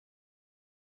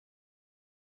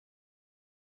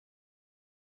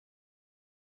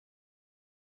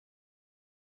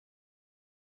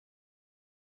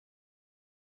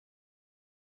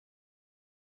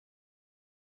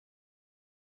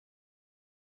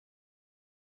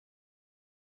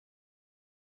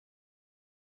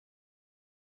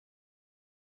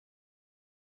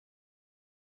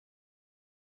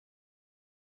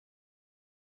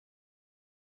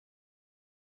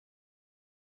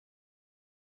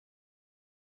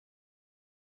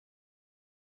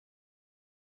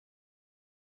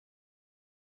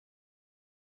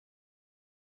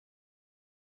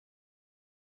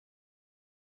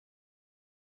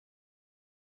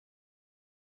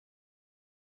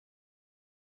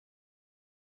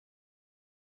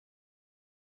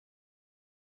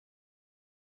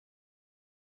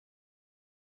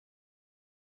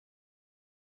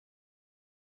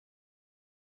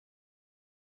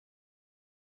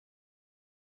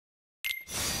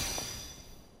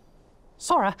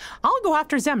Sora, I'll go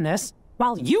after Xemnas,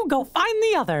 while you go find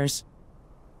the others.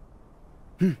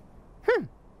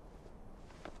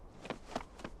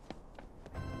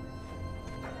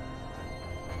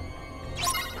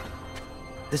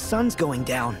 The sun's going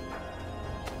down.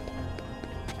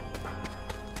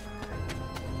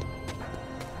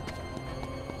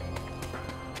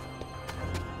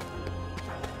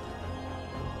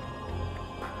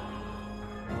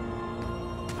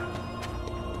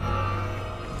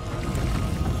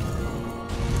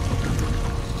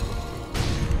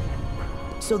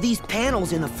 So these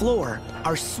panels in the floor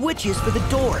are switches for the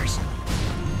doors.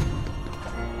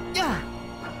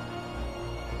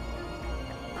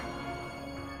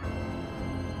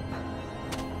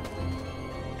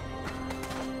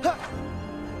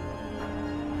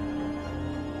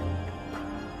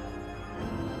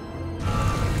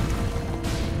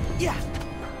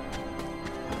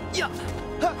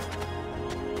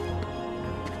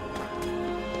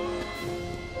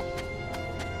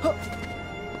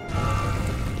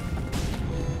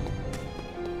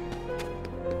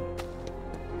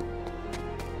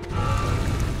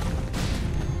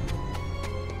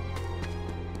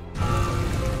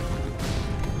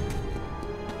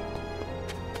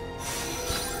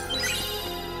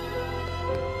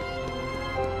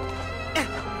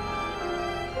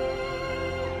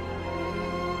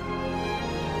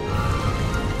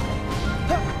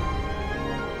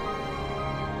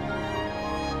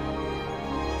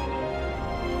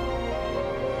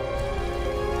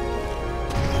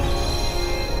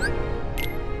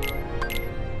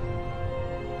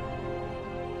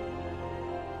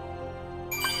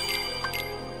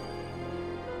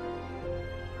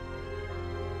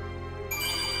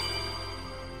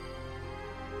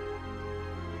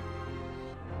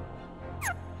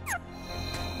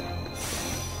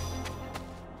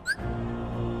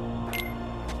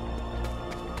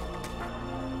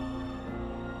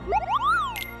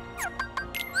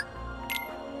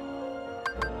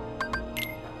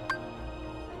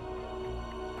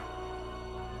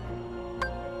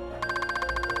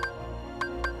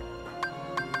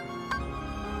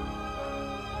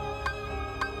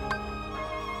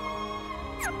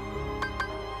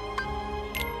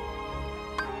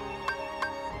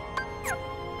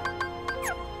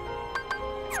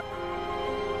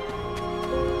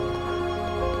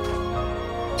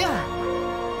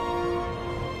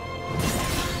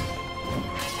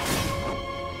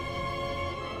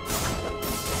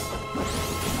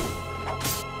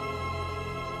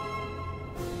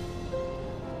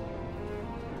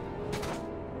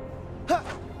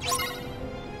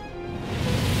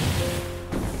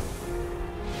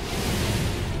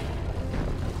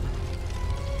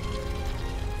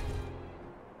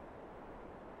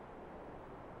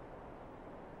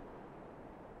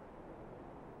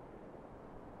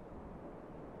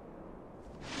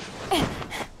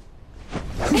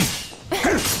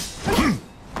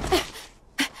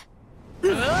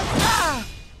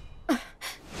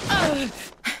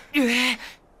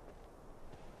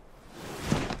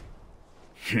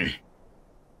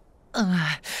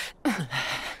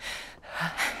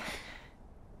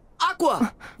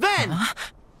 Aqua! Ven!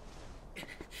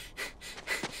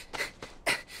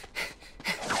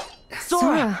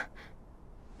 Sora!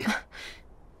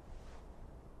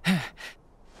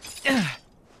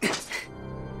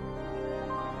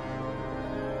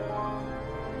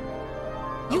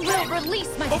 You will release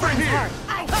my Over friend's here. heart.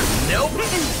 Nope.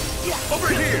 Over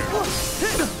here.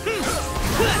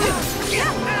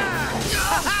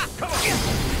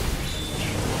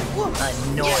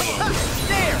 Annoying.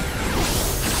 There!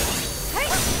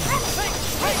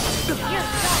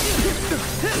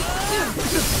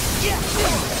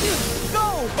 Go!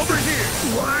 Over here.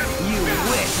 What? You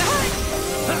wish!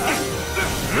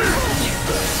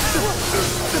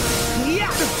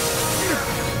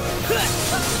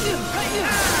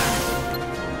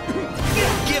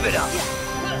 Give it up!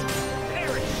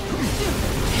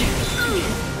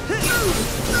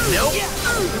 Nope!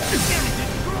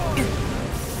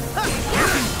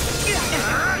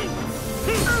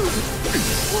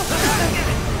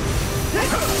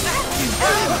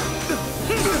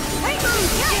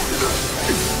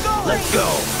 Let's go!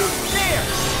 There!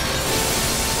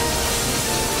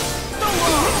 So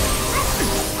long!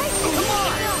 Come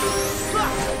on!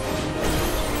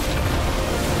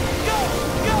 Go!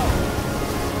 Go!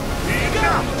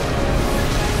 Go!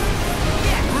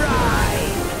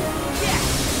 Right!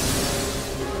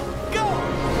 Go!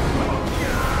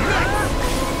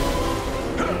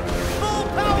 Full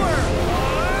power!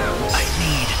 I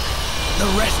need the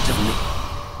rest of me.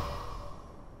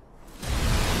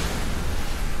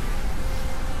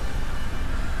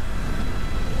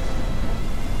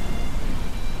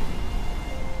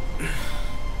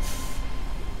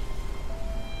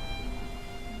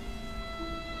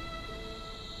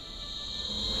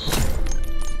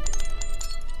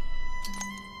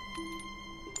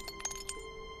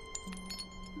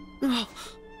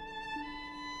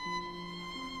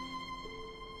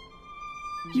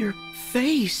 Your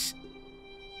face.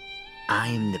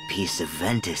 I'm the piece of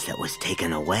Ventus that was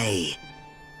taken away.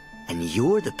 And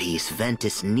you're the piece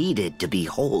Ventus needed to be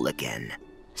whole again.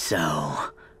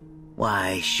 So,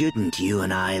 why shouldn't you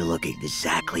and I look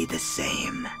exactly the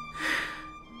same?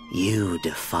 You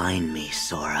define me,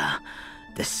 Sora,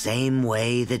 the same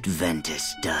way that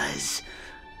Ventus does.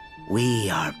 We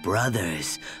are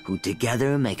brothers who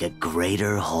together make a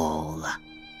greater whole.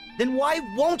 Then why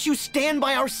won't you stand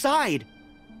by our side,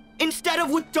 instead of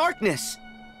with darkness?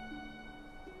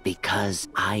 Because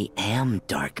I am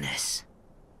darkness.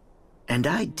 And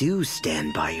I do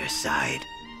stand by your side.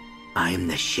 I'm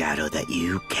the shadow that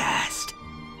you cast.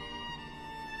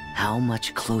 How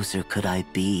much closer could I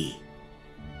be?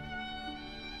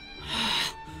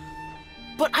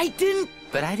 But I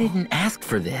didn't ask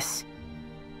for this.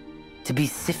 To be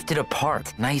sifted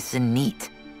apart, nice and neat.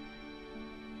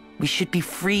 We should be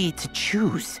free to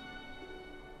choose.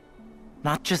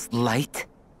 Not just light,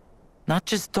 not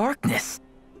just darkness.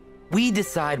 We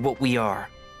decide what we are.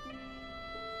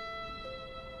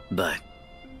 But,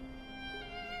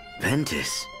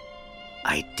 Ventus,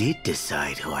 I did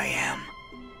decide who I am.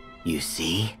 You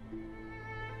see?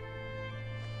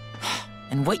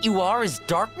 And what you are is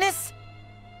darkness?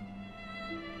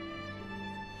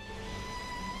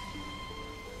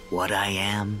 What I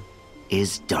am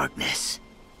is darkness.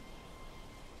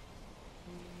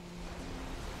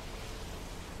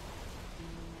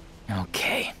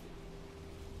 Okay.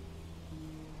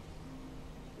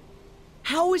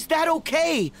 How is that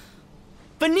okay?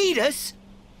 Venitas?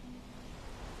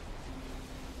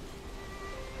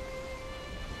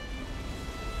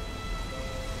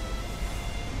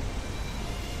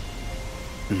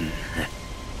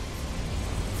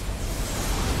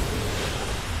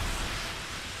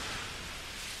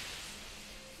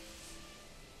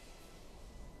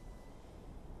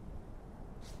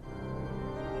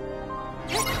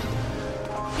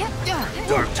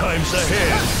 Dark times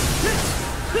ahead.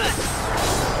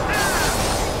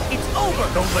 It's over!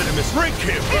 Don't let him escape. Break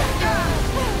him!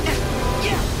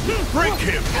 Break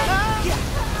him!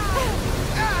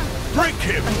 Break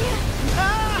him!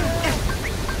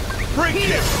 Break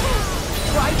him!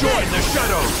 Join the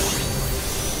shadows!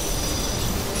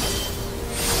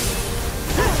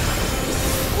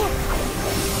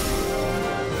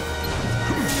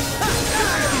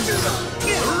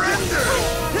 Surrender!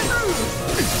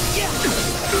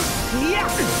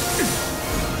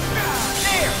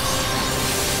 There!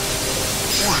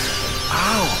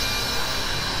 Ow!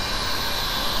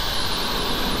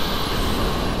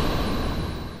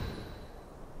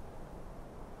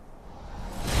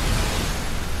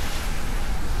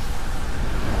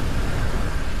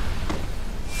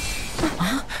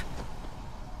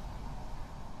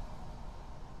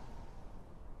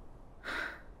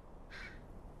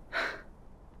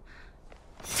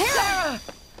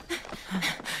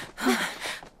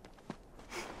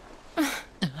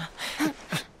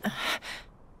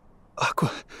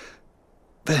 Aqua.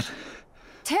 Ben.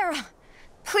 Terra,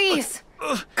 please.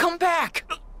 Come back!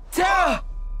 Terra!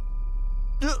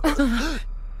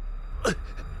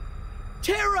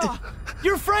 Terra!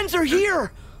 Your friends are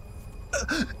here!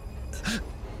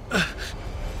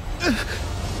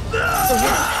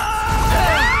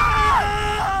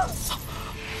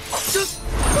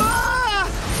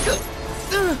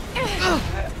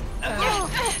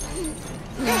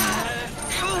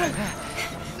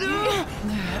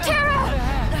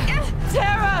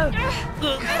 Terra!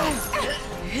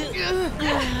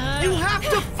 You have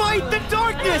to fight the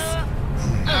darkness!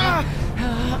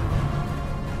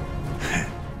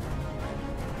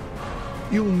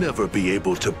 You'll never be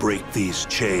able to break these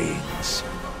chains.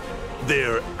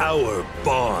 They're our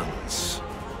bonds.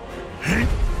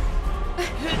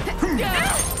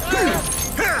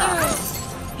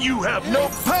 You have no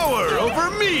power over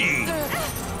me!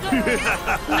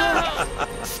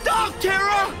 Stop,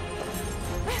 Terra!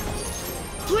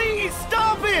 Please,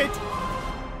 stop it!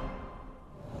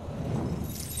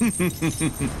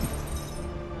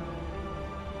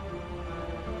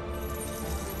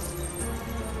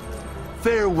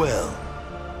 Farewell.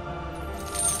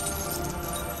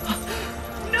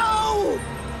 No!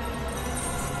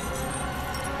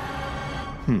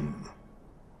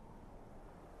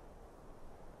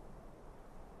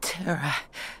 Terra,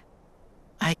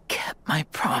 I kept my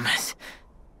promise.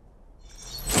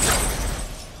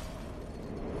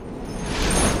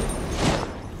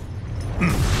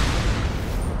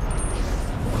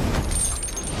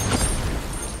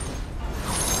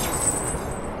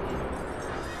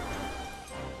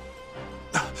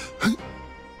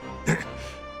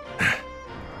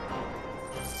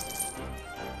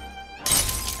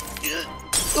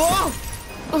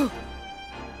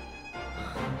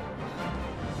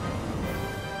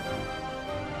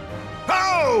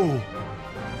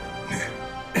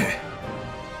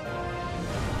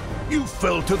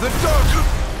 fell to the dark.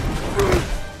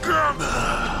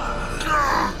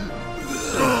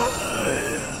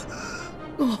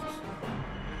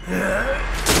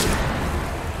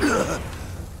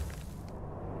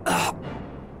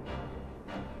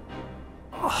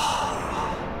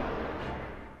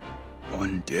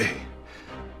 One day,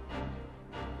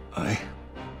 I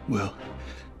will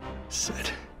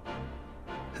set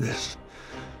this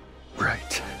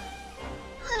right.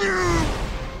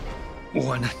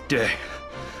 One day,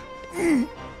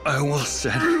 I will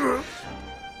set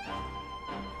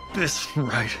this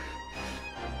right.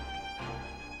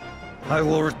 I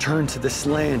will return to this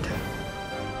land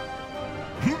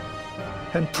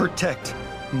and protect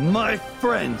my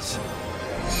friends.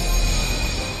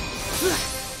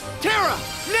 Terra,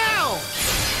 now!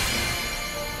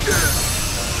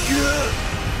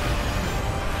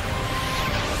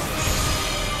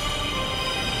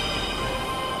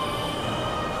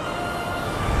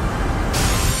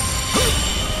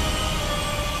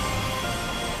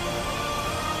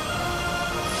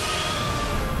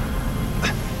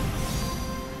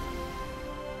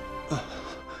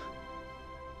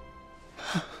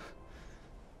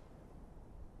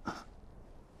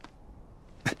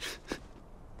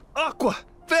 Aqua!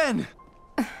 Ven!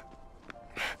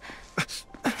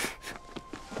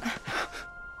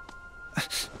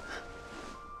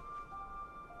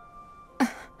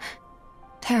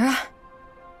 Terra?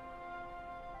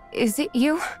 Is it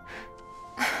you?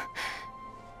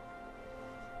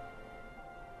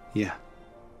 Yeah.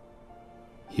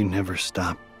 You never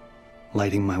stop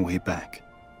lighting my way back.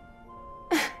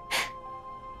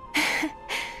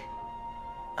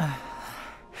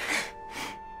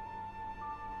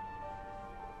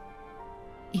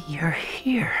 You're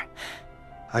here.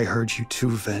 I heard you too,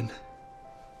 Ven.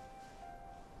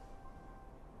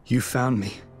 You found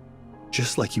me,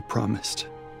 just like you promised.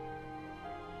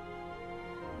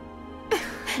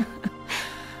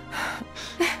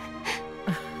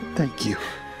 Thank you.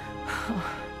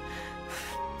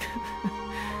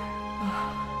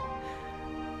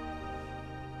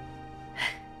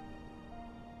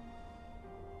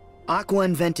 Aqua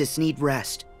and Ventus need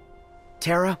rest.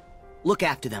 Terra, look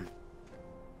after them.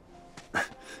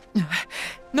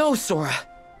 No, Sora.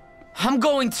 I'm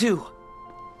going to.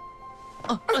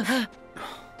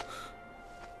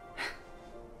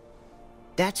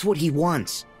 That's what he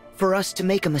wants. For us to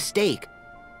make a mistake.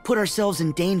 Put ourselves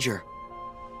in danger.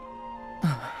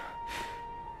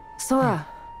 Sora,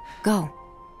 go.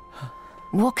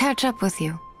 We'll catch up with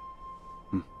you.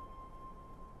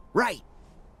 Right.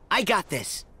 I got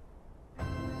this.